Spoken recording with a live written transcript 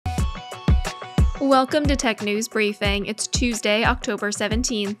Welcome to Tech News Briefing. It's Tuesday, October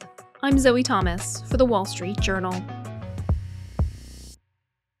 17th. I'm Zoe Thomas for the Wall Street Journal.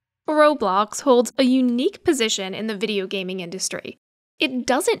 Roblox holds a unique position in the video gaming industry. It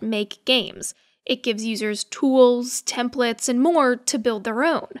doesn't make games. It gives users tools, templates, and more to build their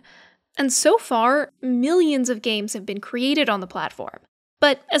own. And so far, millions of games have been created on the platform.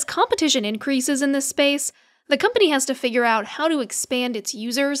 But as competition increases in this space, the company has to figure out how to expand its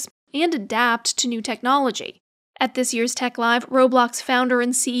users and adapt to new technology. At this year's Tech Live, Roblox founder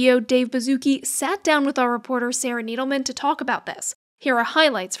and CEO Dave Baszucki sat down with our reporter Sarah Needleman to talk about this. Here are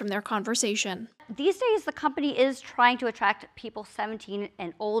highlights from their conversation. These days, the company is trying to attract people 17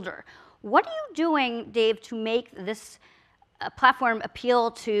 and older. What are you doing, Dave, to make this platform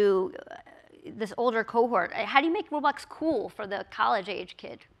appeal to this older cohort? How do you make Roblox cool for the college-age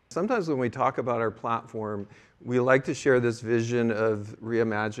kid? Sometimes when we talk about our platform, we like to share this vision of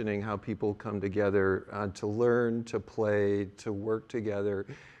reimagining how people come together to learn, to play, to work together.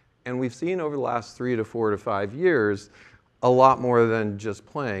 And we've seen over the last 3 to 4 to 5 years a lot more than just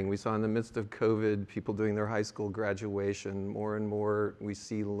playing. We saw in the midst of COVID, people doing their high school graduation. More and more we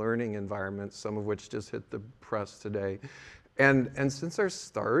see learning environments, some of which just hit the press today. And since our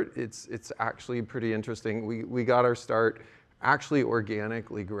start, it's actually pretty interesting. We got our start actually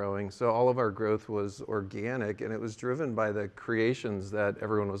organically growing. So all of our growth was organic, and it was driven by the creations that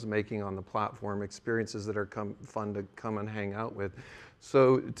everyone was making on the platform, experiences that are fun to come and hang out with.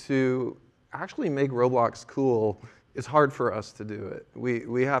 So to actually make Roblox cool, it's hard for us to do it.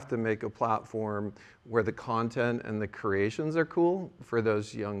 We have to make a platform where the content and the creations are cool for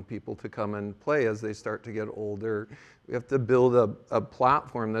those young people to come and play as they start to get older. We have to build a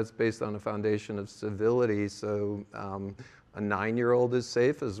platform that's based on a foundation of civility, so a 9-year-old is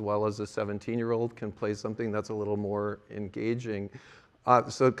safe, as well as a 17-year-old can play something that's a little more engaging.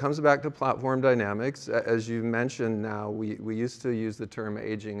 So it comes back to platform dynamics. As you mentioned now, we used to use the term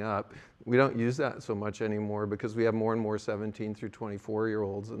aging up. We don't use that so much anymore because we have more and more 17 through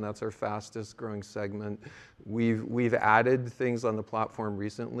 24-year-olds, and that's our fastest growing segment. We've added things on the platform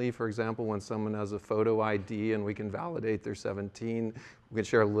recently. For example, when someone has a photo ID and we can validate they're 17, we can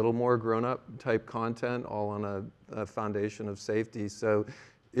share a little more grown-up type content, all on a foundation of safety. So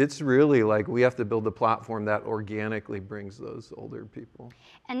it's really like we have to build a platform that organically brings those older people.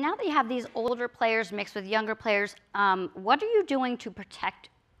 And now that you have these older players mixed with younger players, what are you doing to protect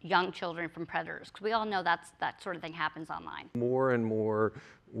young children from predators? Because we all know that sort of thing happens online. More and more,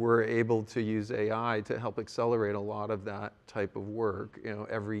 we're able to use AI to help accelerate a lot of that type of work. You know,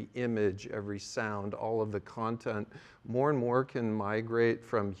 every image, every sound, all of the content, more and more can migrate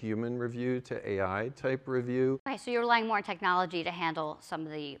from human review to AI type review. Okay, so you're relying more on technology to handle some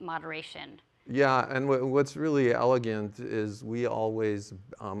of the moderation. Yeah, and what's really elegant is we always,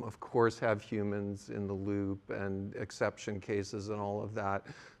 of course, have humans in the loop and exception cases and all of that.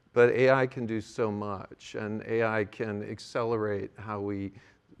 But AI can do so much, and AI can accelerate how we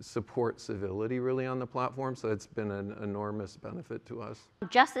support civility really on the platform, so it's been an enormous benefit to us.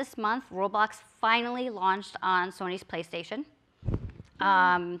 Just this month, Roblox finally launched on Sony's PlayStation.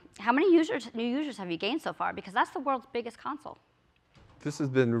 How many new users have you gained so far? Because that's the world's biggest console. This has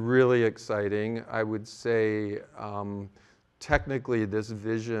been really exciting. I would say technically this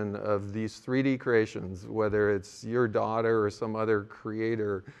vision of these 3D creations, whether it's your daughter or some other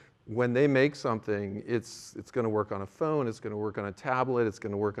creator, when they make something, it's going to work on a phone, it's going to work on a tablet, it's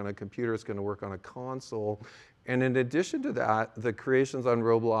going to work on a computer, it's going to work on a console. And in addition to that, the creations on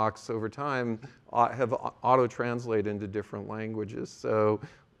Roblox over time have auto-translate into different languages. So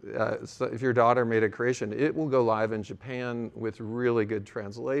if your daughter made a creation, it will go live in Japan with really good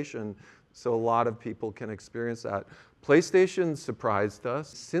translation, so a lot of people can experience that. PlayStation surprised us.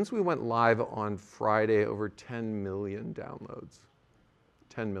 Since we went live on Friday, over 10 million downloads.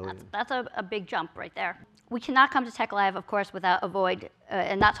 10 million. That's a big jump right there. We cannot come to Tech Live, of course, without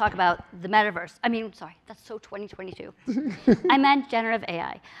and not talk about the metaverse. I mean, sorry, that's so 2022. I meant generative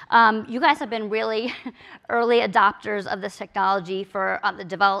AI. You guys have been really early adopters of this technology on the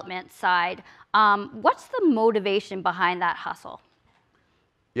development side. What's the motivation behind that hustle?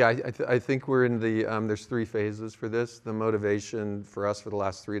 Yeah, I think we're in the, there's 3 phases for this. The motivation for us for the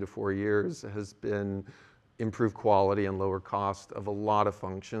last 3 to 4 years has been improve quality and lower cost of a lot of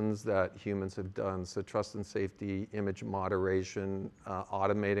functions that humans have done. So trust and safety, image moderation,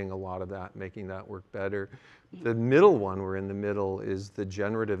 automating a lot of that, making that work better. The middle one, we're in the middle, is the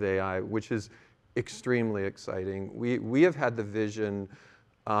generative AI, which is extremely exciting. We have had the vision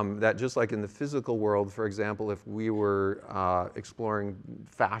that just like in the physical world, for example, if we were exploring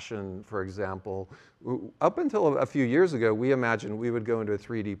fashion, for example, Up until a few years ago, we imagined we would go into a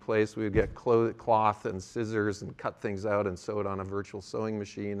 3D place, we would get cloth and scissors and cut things out and sew it on a virtual sewing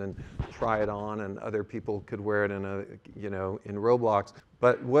machine and try it on, and other people could wear it in in Roblox.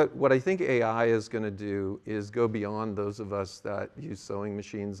 But what I think AI is going to do is go beyond those of us that use sewing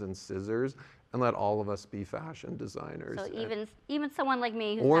machines and scissors and let all of us be fashion designers. So even someone like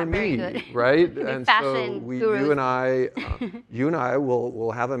me who's not very good. Right? And so gurus. you and I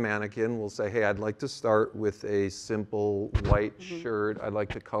will have a mannequin. We'll say, hey, I'd like to start with a simple white shirt. I'd like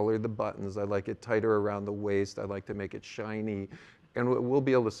to color the buttons. I'd like it tighter around the waist. I'd like to make it shiny. And we'll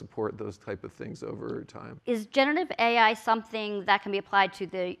be able to support those type of things over time. Is generative AI something that can be applied to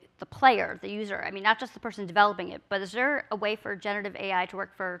the player, the user? I mean, not just the person developing it, but is there a way for generative AI to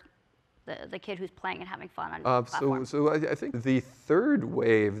work for the kid who's playing and having fun on the platform? So I think the third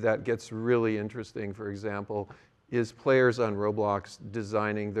wave that gets really interesting, for example, is players on Roblox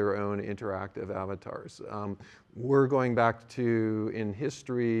designing their own interactive avatars. We're going back to, in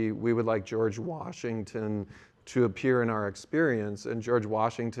history, we would like George Washington to appear in our experience, and George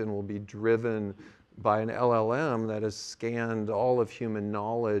Washington will be driven by an LLM that has scanned all of human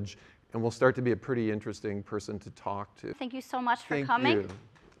knowledge and will start to be a pretty interesting person to talk to. Thank you so much for Thank coming. you.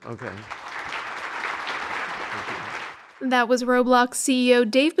 Okay. That was Roblox CEO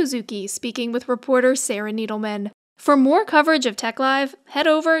Dave Baszucki speaking with reporter Sarah Needleman. For more coverage of Tech Live, head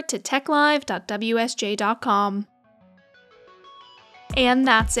over to techlive.wsj.com. And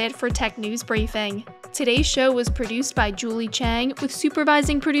that's it for Tech News Briefing. Today's show was produced by Julie Chang with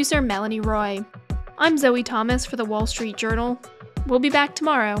supervising producer Melanie Roy. I'm Zoe Thomas for the Wall Street Journal. We'll be back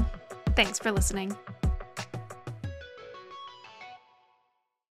tomorrow. Thanks for listening.